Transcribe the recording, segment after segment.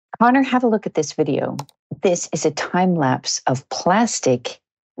Connor, have a look at this video. This is a time lapse of plastic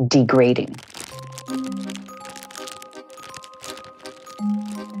degrading.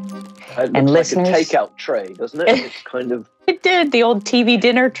 It looks listeners, like a takeout tray, doesn't it? It's kind of... It did, the old TV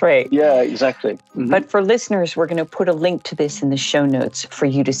dinner tray. Yeah, exactly. Mm-hmm. But for listeners, we're going to put a link to this in the show notes for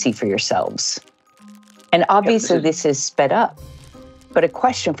you to see for yourselves. And obviously this is sped up. But a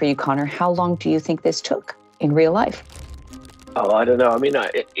question for you, Connor, how long do you think this took in real life? Oh, I don't know. I mean,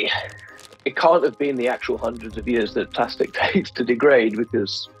 it can't have been the actual hundreds of years that plastic takes to degrade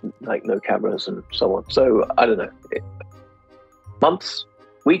because, like, no cameras and so on. So, I don't know. Months?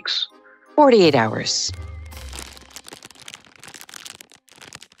 Weeks? 48 hours.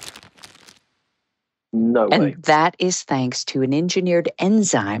 No way. And that is thanks to an engineered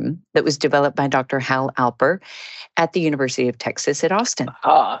enzyme that was developed by Dr. Hal Alper at the University of Texas at Austin.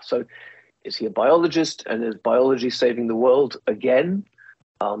 So is he a biologist, and is biology saving the world again?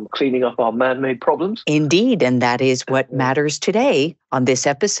 Cleaning up our man-made problems? Indeed, and that is what matters today on this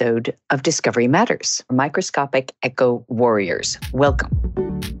episode of Discovery Matters. Microscopic Eco Warriors. Welcome.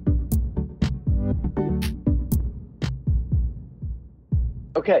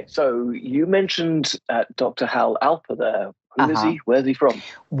 Okay, so you mentioned Dr. Hal Alper there. Who is he? Where's he from?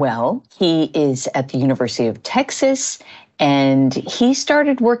 Well, he is at the University of Texas, and he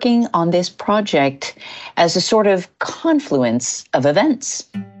started working on this project as a sort of confluence of events.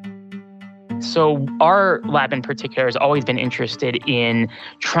 So our lab in particular has always been interested in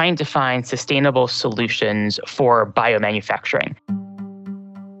trying to find sustainable solutions for biomanufacturing.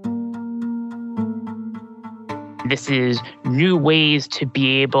 This is new ways to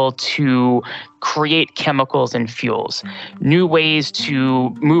be able to create chemicals and fuels, new ways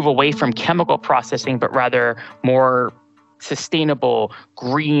to move away from chemical processing, but rather more sustainable,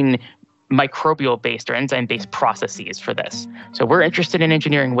 green, microbial-based or enzyme-based processes for this. So we're interested in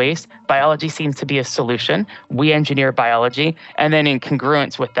engineering waste. Biology seems to be a solution. We engineer biology. And then in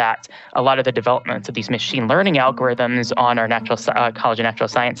congruence with that, a lot of the developments of these machine learning algorithms on our College of Natural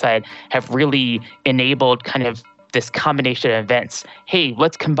Science side have really enabled kind of this combination of events. Hey,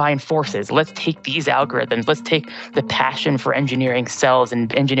 let's combine forces. Let's take these algorithms. Let's take the passion for engineering cells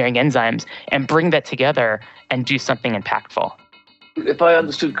and engineering enzymes and bring that together and do something impactful. If I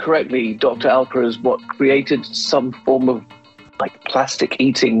understood correctly, Dr. Alper is what created some form of like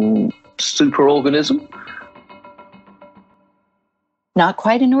plastic-eating superorganism? Not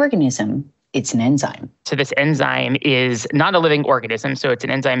quite an organism. It's an enzyme. So this enzyme is not a living organism. So it's an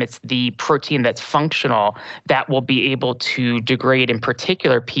enzyme. It's the protein that's functional that will be able to degrade, in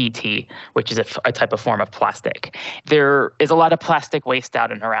particular, PET, which is a type of form of plastic. There is a lot of plastic waste out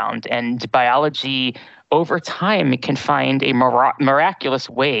and around, and biology over time, it can find a miraculous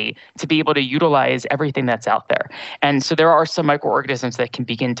way to be able to utilize everything that's out there. And so there are some microorganisms that can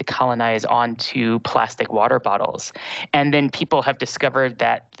begin to colonize onto plastic water bottles. And then people have discovered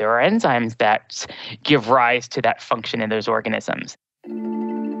that there are enzymes that give rise to that function in those organisms.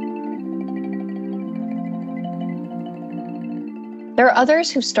 There are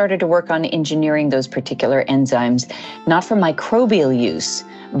others who've started to work on engineering those particular enzymes, not for microbial use,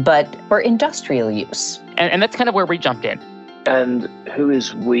 but for industrial use. And that's kind of where we jumped in. And who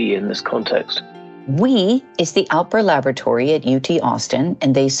is we in this context? We is the Alper Laboratory at UT Austin,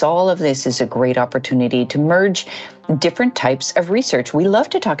 and they saw all of this as a great opportunity to merge different types of research. We love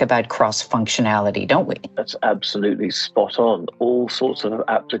to talk about cross-functionality, don't we? That's absolutely spot on. All sorts of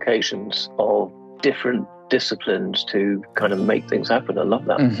applications of different disciplines to kind of make things happen. I love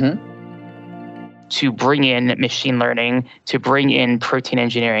that. Mm-hmm. To bring in machine learning, to bring in protein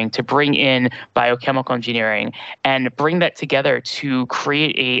engineering, to bring in biochemical engineering, and bring that together to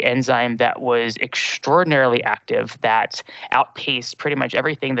create an enzyme that was extraordinarily active, that outpaced pretty much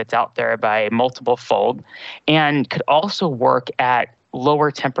everything that's out there by multiple fold, and could also work at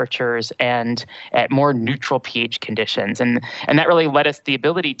lower temperatures and at more neutral pH conditions. And that really led us the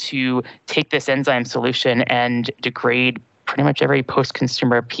ability to take this enzyme solution and degrade pretty much every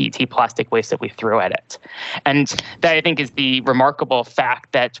post-consumer PET plastic waste that we throw at it. And that, I think, is the remarkable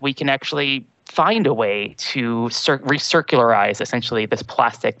fact that we can actually find a way to recircularize, essentially, this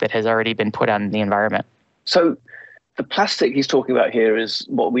plastic that has already been put out in the environment. So the plastic he's talking about here is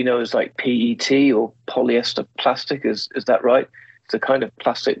what we know as like PET or polyester plastic. Is that right? It's the kind of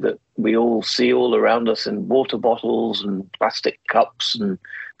plastic that we all see all around us in water bottles and plastic cups and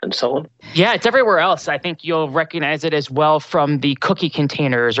so on? Yeah, it's everywhere else. I think you'll recognize it as well from the cookie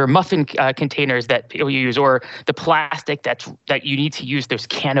containers or muffin containers that people use, or the plastic that you need to use those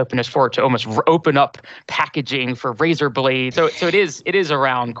can openers for to almost open up packaging for razor blades. So it is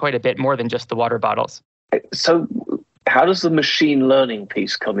around quite a bit more than just the water bottles. So how does the machine learning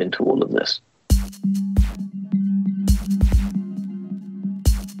piece come into all of this?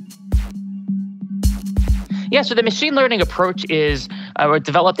 Yeah, so the machine learning approach is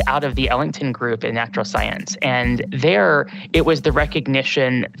developed out of the Ellington group in natural science. And there, it was the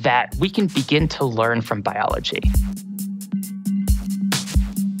recognition that we can begin to learn from biology.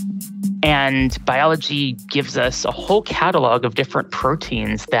 And biology gives us a whole catalog of different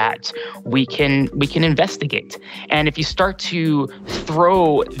proteins that we can investigate. And if you start to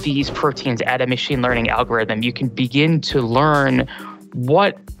throw these proteins at a machine learning algorithm, you can begin to learn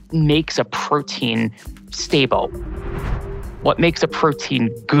what makes a protein stable, what makes a protein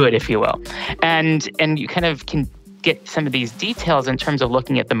good, if you will. And you kind of can get some of these details in terms of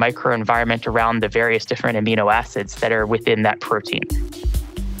looking at the microenvironment around the various different amino acids that are within that protein.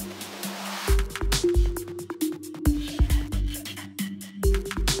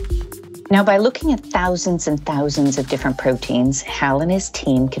 Now, by looking at thousands and thousands of different proteins, Hal and his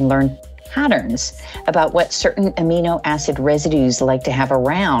team can learn patterns about what certain amino acid residues like to have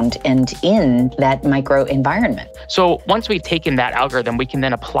around and in that microenvironment. So once we've taken that algorithm, we can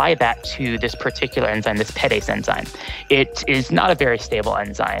then apply that to this particular enzyme, this PETase enzyme. It is not a very stable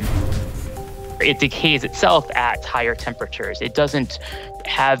enzyme. It decays itself at higher temperatures. It doesn't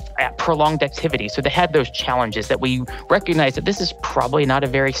have prolonged activity. So they had those challenges that we recognize that this is probably not a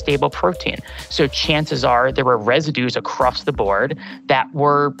very stable protein. So chances are there were residues across the board that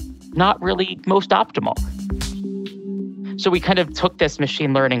were not really most optimal. So we kind of took this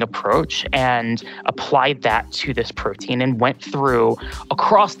machine learning approach and applied that to this protein and went through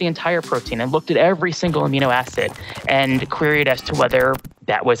across the entire protein and looked at every single amino acid and queried as to whether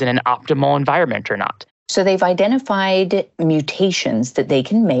that was in an optimal environment or not. So they've identified mutations that they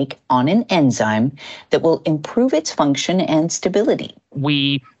can make on an enzyme that will improve its function and stability.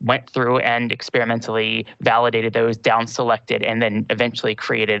 We went through and experimentally validated those, down-selected, and then eventually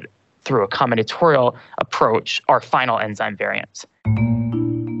created, through a combinatorial approach, our final enzyme variants.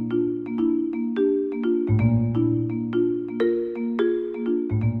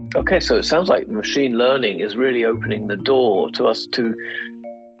 Okay, so it sounds like machine learning is really opening the door to us to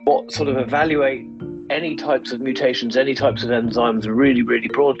sort of evaluate any types of mutations, any types of enzymes really, really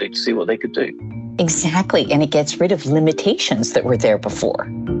broadly to see what they could do. Exactly, and it gets rid of limitations that were there before.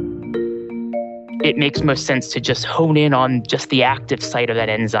 It makes most sense to just hone in on just the active site of that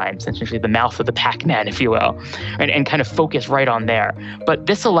enzyme, essentially the mouth of the Pac-Man, if you will, and kind of focus right on there. But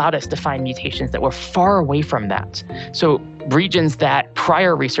this allowed us to find mutations that were far away from that. So regions that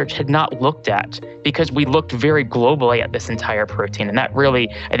prior research had not looked at, because we looked very globally at this entire protein. And that really,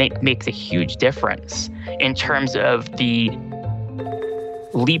 I think, makes a huge difference in terms of the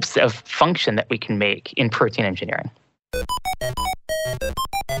leaps of function that we can make in protein engineering.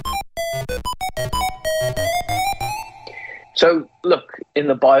 So, look, in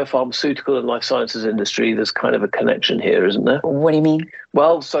the biopharmaceutical and life sciences industry, there's kind of a connection here, isn't there? What do you mean?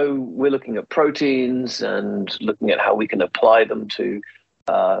 Well, so we're looking at proteins and looking at how we can apply them to,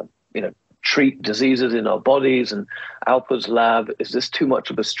 treat diseases in our bodies. And Alper's lab, is this too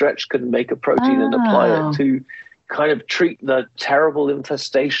much of a stretch? Can make a protein and apply it to kind of treat the terrible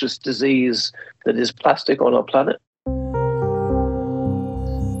infestacious disease that is plastic on our planet?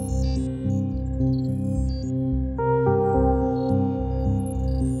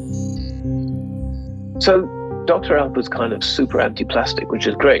 So Dr. Alper's kind of super anti-plastic, which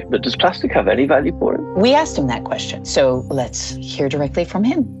is great, but does plastic have any value for him? We asked him that question, so let's hear directly from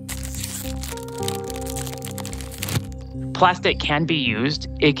him. Plastic can be used.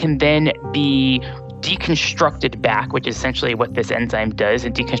 It can then be deconstructed back, which is essentially what this enzyme does,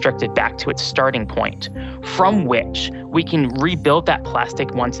 and deconstructed back to its starting point, from which we can rebuild that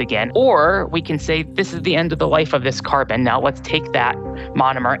plastic once again, or we can say, this is the end of the life of this carbon. Now let's take that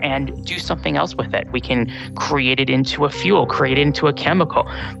monomer and do something else with it. We can create it into a fuel, create it into a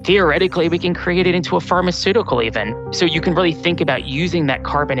chemical. Theoretically, we can create it into a pharmaceutical even. So you can really think about using that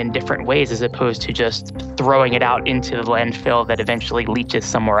carbon in different ways as opposed to just throwing it out into the landfill that eventually leaches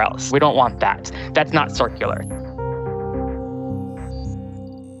somewhere else. We don't want that. That's not circular.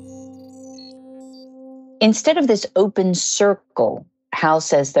 Instead of this open circle, Hal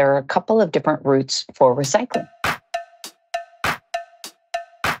says there are a couple of different routes for recycling.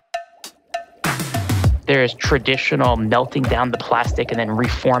 There's traditional melting down the plastic and then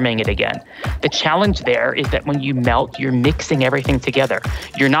reforming it again. The challenge there is that when you melt, you're mixing everything together.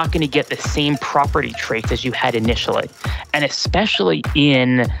 You're not going to get the same property traits as you had initially. And especially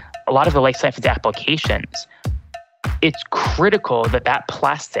in a lot of the life sciences applications, it's critical that that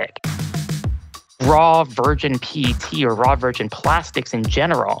plastic, raw virgin PET or raw virgin plastics in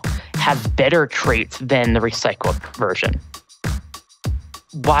general, have better traits than the recycled version.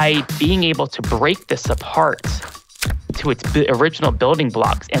 By being able to break this apart to its original building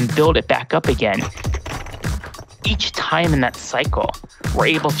blocks and build it back up again, each time in that cycle, we're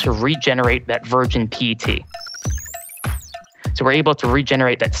able to regenerate that virgin PET. So we're able to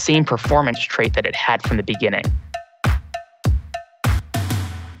regenerate that same performance trait that it had from the beginning.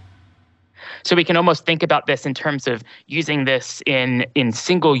 So we can almost think about this in terms of using this in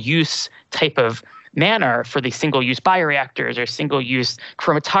single-use type of manner for the single-use bioreactors or single-use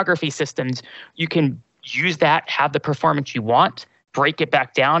chromatography systems. You can use that, have the performance you want, break it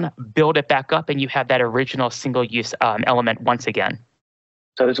back down, build it back up, and you have that original single-use element once again.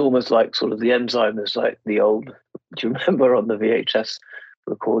 So it's almost like sort of the enzyme is like the old, do you remember on the VHS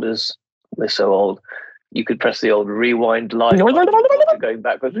recorders? They're so old. You could press the old rewind line going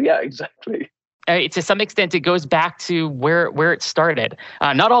backwards. Yeah, exactly. To some extent, it goes back to where it started.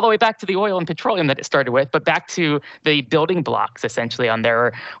 Not all the way back to the oil and petroleum that it started with, but back to the building blocks essentially on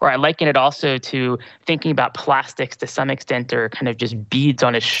there. Or I liken it also to thinking about plastics to some extent are kind of just beads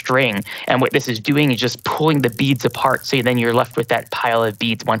on a string. And what this is doing is just pulling the beads apart. So then you're left with that pile of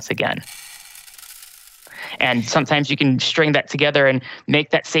beads once again. And sometimes you can string that together and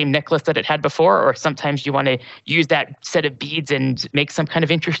make that same necklace that it had before, or sometimes you want to use that set of beads and make some kind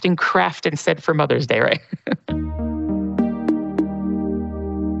of interesting craft instead for Mother's Day, right?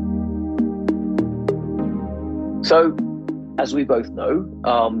 So, as we both know,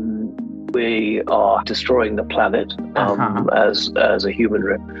 we are destroying the planet as a human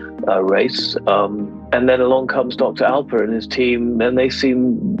race. And then along comes Dr. Alper and his team, and they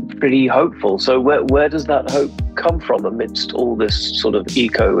seem pretty hopeful. So where does that hope come from amidst all this sort of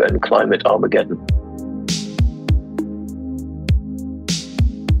eco and climate Armageddon?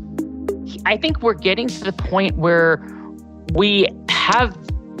 I think we're getting to the point where we have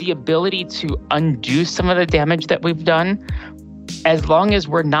the ability to undo some of the damage that we've done, as long as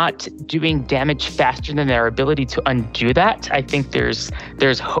we're not doing damage faster than our ability to undo that. I think there's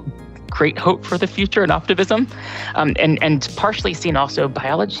great hope for the future and optimism. And partially seen also,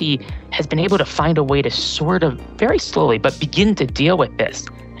 biology has been able to find a way to sort of very slowly, but begin to deal with this.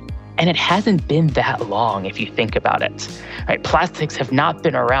 And it hasn't been that long if you think about it. Right? Plastics have not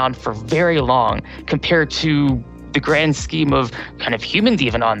been around for very long compared to the grand scheme of kind of humans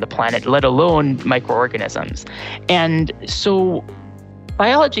even on the planet, let alone microorganisms. And so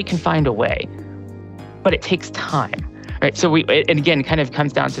biology can find a way, but it takes time. Right. So and again, kind of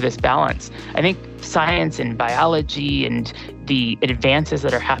comes down to this balance. I think science and biology and the advances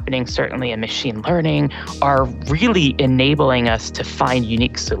that are happening, certainly in machine learning, are really enabling us to find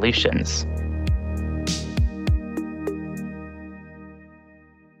unique solutions.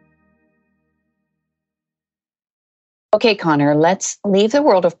 Okay, Connor, let's leave the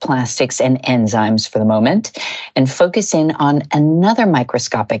world of plastics and enzymes for the moment and focus in on another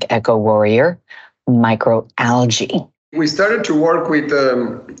microscopic eco-warrior, microalgae. We started to work with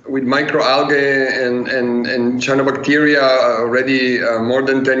microalgae and cyanobacteria already more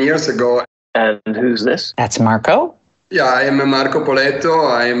than 10 years ago. And who's this? That's Marco. Yeah, I am Marco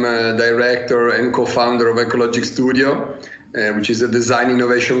Poletto. I'm a director and co-founder of EcoLogic Studio, which is a design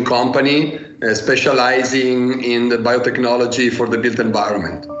innovation company specializing in the biotechnology for the built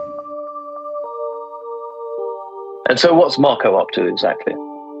environment. And so what's Marco up to exactly?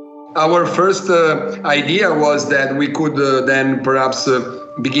 Our first idea was that we could then perhaps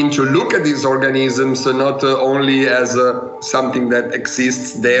begin to look at these organisms not only as something that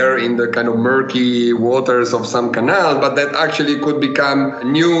exists there in the kind of murky waters of some canal, but that actually could become a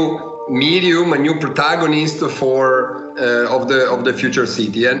new medium, a new protagonist for of the future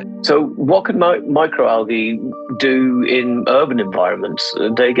city. And so what could microalgae do in urban environments?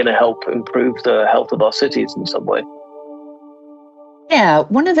 Are they going to help improve the health of our cities in some way? Yeah,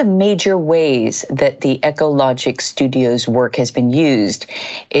 one of the major ways that the EcoLogic Studio's work has been used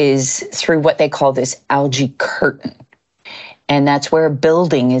is through what they call this algae curtain. And that's where a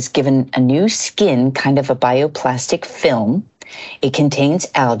building is given a new skin, kind of a bioplastic film. It contains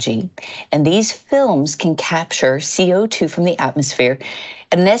algae, and these films can capture CO2 from the atmosphere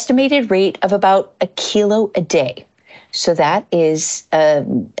at an estimated rate of about 1 kilo a day. So that is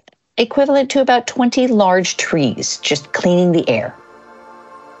equivalent to about 20 large trees, just cleaning the air.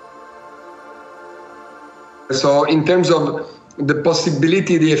 So in terms of the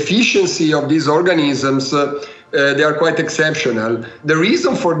possibility, the efficiency of these organisms, they are quite exceptional. The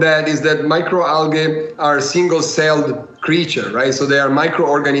reason for that is that microalgae are single-celled creatures, right? So they are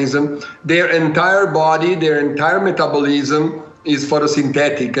microorganisms. Their entire body, their entire metabolism is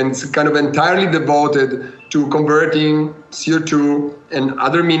photosynthetic and it's kind of entirely devoted to converting CO2 and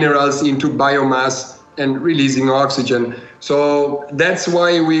other minerals into biomass and releasing oxygen. So that's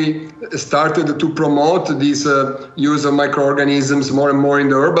why we started to promote this use of microorganisms more and more in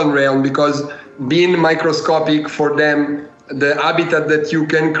the urban realm, because being microscopic for them, the habitat that you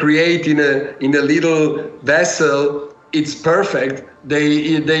can create in a little vessel, it's perfect.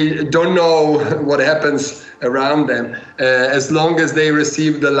 They don't know what happens around them. As long as they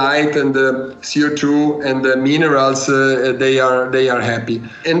receive the light and the CO2 and the minerals, they are happy.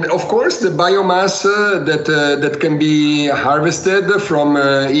 And of course, the biomass that can be harvested from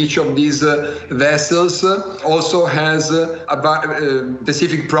each of these vessels also has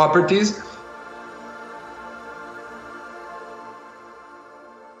specific properties.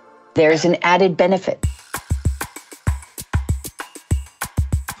 There's an added benefit.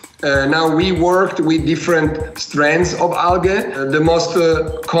 Now we worked with different strands of algae. The most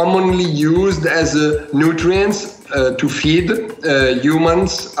commonly used as nutrients to feed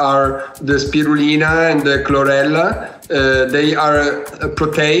humans are the spirulina and the chlorella. They are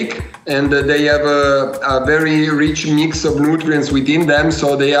proteic and they have a very rich mix of nutrients within them,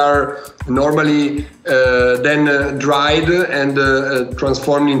 so they are normally then dried and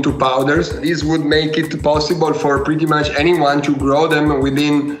transformed into powders. This would make it possible for pretty much anyone to grow them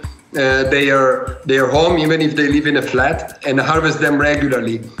within their home, even if they live in a flat, and harvest them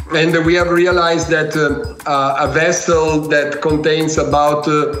regularly. And we have realized that a vessel that contains about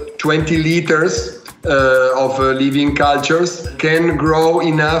 20 liters of living cultures can grow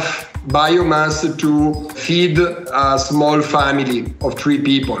enough biomass to feed a small family of 3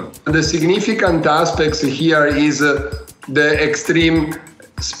 people. The significant aspects here is the extreme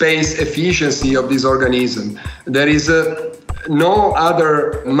space efficiency of this organism. There is no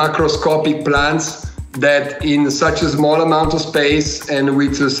other macroscopic plants that in such a small amount of space and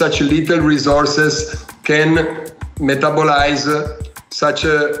with such little resources can metabolize such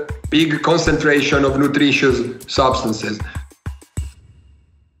a big concentration of nutritious substances.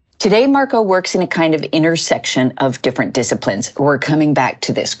 Today, Marco works in a kind of intersection of different disciplines. We're coming back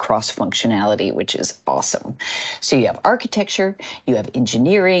to this cross-functionality, which is awesome. So you have architecture, you have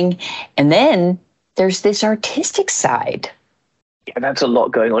engineering, and then there's this artistic side. Yeah, that's a lot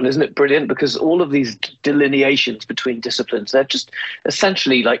going on, isn't it? Brilliant, because all of these delineations between disciplines, they're just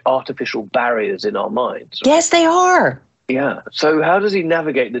essentially like artificial barriers in our minds. Right? Yes, they are. Yeah. So how does he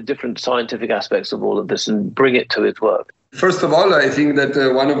navigate the different scientific aspects of all of this and bring it to his work? First of all, I think that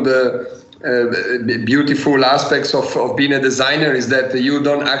one of the beautiful aspects of being a designer is that you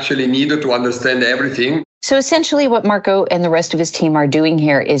don't actually need to understand everything. So essentially what Marco and the rest of his team are doing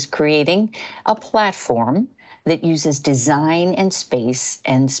here is creating a platform that uses design and space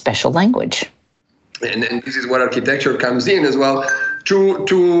and special language. And this is where architecture comes in as well,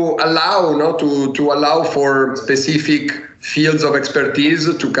 to allow for specific fields of expertise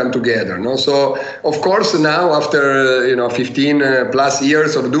to come together. So, of course, now after 15 plus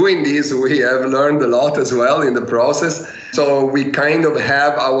years of doing this, we have learned a lot as well in the process. So we kind of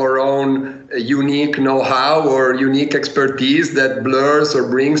have our own unique know-how or unique expertise that blurs or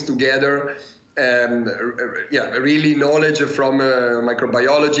brings together really knowledge from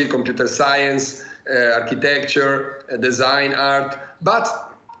microbiology, computer science, architecture, design, art. But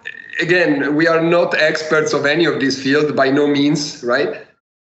again, we are not experts of any of these fields by no means, right?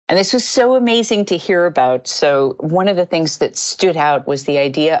 And this was so amazing to hear about. So one of the things that stood out was the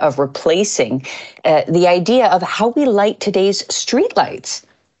idea of replacing the idea of how we light today's streetlights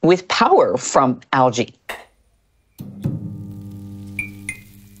with power from algae.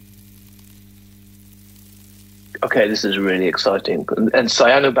 Okay, this is really exciting. And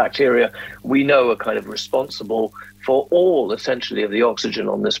cyanobacteria, we know, are kind of responsible for all, essentially, of the oxygen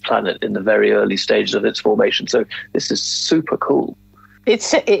on this planet in the very early stages of its formation. So this is super cool. It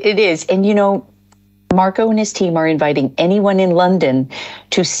is. And, Marco and his team are inviting anyone in London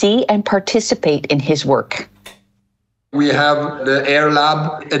to see and participate in his work. We have the Air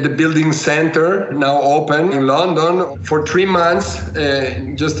Lab at the Building Centre now open in London for 3 months,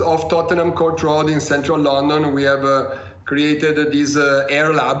 just off Tottenham Court Road in central London. We have created this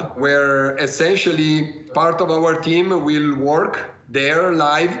Air Lab where essentially part of our team will work there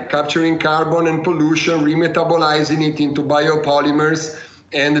live, capturing carbon and pollution, remetabolizing it into biopolymers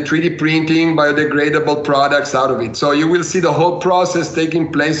and 3D printing biodegradable products out of it. So you will see the whole process taking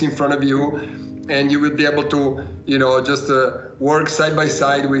place in front of you, and you will be able to, just work side by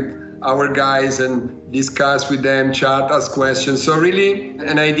side with our guys and discuss with them, chat, ask questions. So really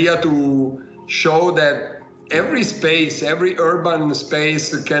an idea to show that every space, every urban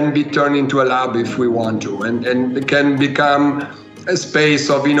space can be turned into a lab if we want to, and it can become a space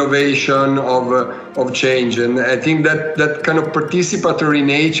of innovation, of change. And I think that kind of participatory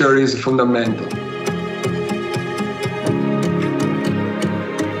nature is fundamental.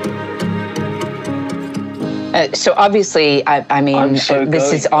 So obviously, I mean,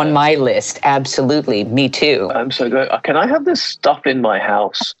 this is on my list. Absolutely. Me too. I'm so good. Can I have this stuff in my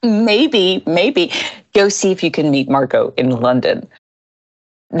house? Maybe. Go see if you can meet Marco in London.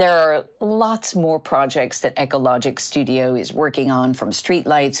 There are lots more projects that EcoLogic Studio is working on, from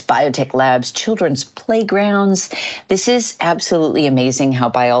streetlights, biotech labs, children's playgrounds. This is absolutely amazing how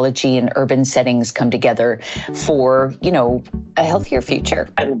biology and urban settings come together for, a healthier future.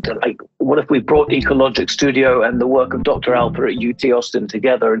 And what if we brought EcoLogic Studio and the work of Dr. Alper at UT Austin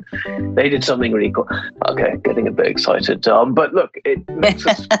together, and they did something really cool? Okay, getting a bit excited. But look, it makes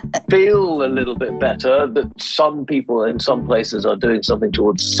us feel a little bit better that some people in some places are doing something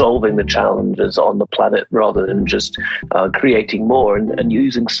towards solving the challenges on the planet, rather than just creating more and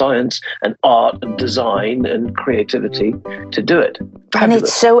using science and art and design and creativity to do it. Fabulous. And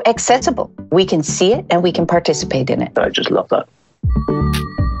it's so accessible. We can see it and we can participate in it. I just love that.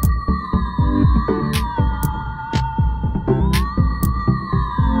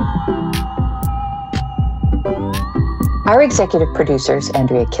 Our executive producer is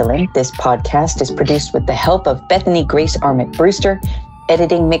Andrea Killing. This podcast is produced with the help of Bethany Grace Armitt Brewster.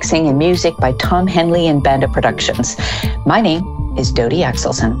 Editing, mixing, and music by Tom Henley and Banda Productions. My name is Dodie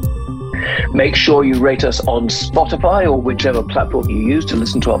Axelson. Make sure you rate us on Spotify or whichever platform you use to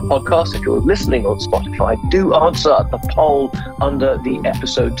listen to our podcast. If you're listening on Spotify, do answer the poll under the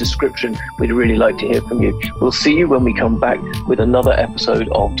episode description. We'd really like to hear from you. We'll see you when we come back with another episode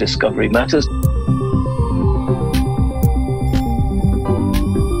of Discovery Matters.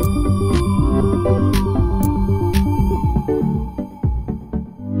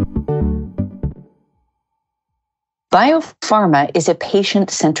 Biopharma is a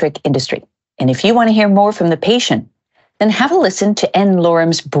patient-centric industry. And if you want to hear more from the patient, then have a listen to N.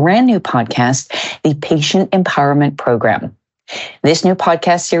 Lorem's brand new podcast, the Patient Empowerment Program. This new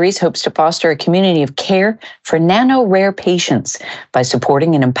podcast series hopes to foster a community of care for nano-rare patients by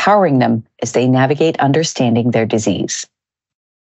supporting and empowering them as they navigate understanding their disease.